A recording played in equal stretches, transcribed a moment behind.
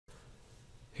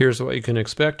Here's what you can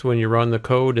expect when you run the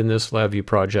code in this LabVIEW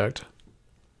project.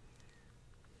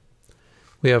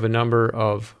 We have a number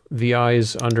of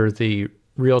VIs under the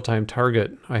real-time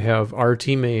target. I have RT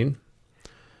main,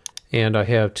 and I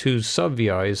have two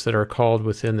sub-VIs that are called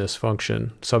within this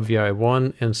function, sub-VI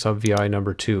 1 and sub-VI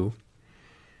number 2.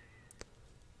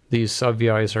 These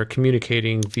sub-VIs are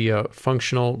communicating via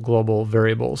functional global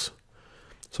variables.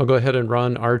 So I'll go ahead and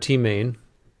run RT main,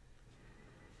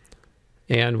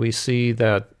 and we see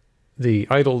that the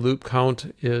idle loop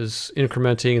count is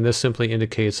incrementing, and this simply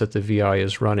indicates that the VI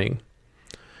is running.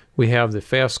 We have the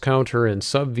fast counter in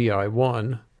sub-VI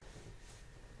 1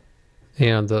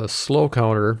 and the slow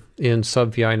counter in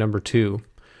sub-VI number 2.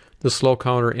 The slow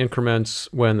counter increments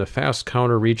when the fast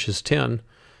counter reaches 10,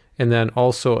 and then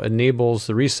also enables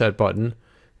the reset button,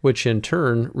 which in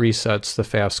turn resets the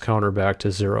fast counter back to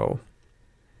 0.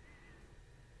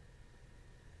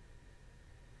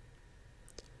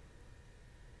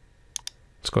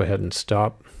 Let's go ahead and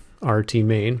stop RT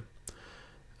main.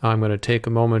 I'm going to take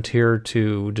a moment here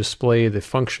to display the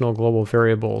functional global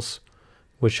variables,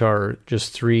 which are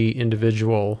just 3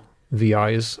 individual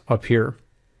VIs up here.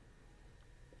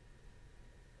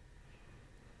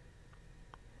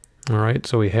 All right,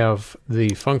 so we have the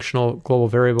functional global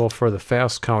variable for the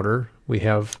fast counter. We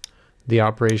have the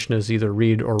operation as either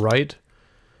read or write.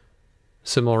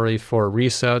 Similarly for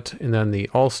reset, and then the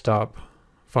all stop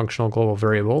functional global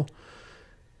variable.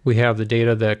 We have the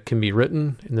data that can be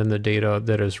written, and then the data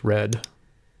that is read.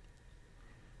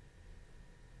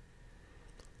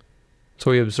 So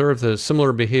we observe the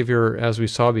similar behavior as we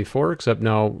saw before, except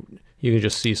now you can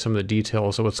just see some of the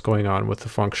details of what's going on with the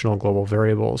functional global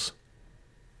variables.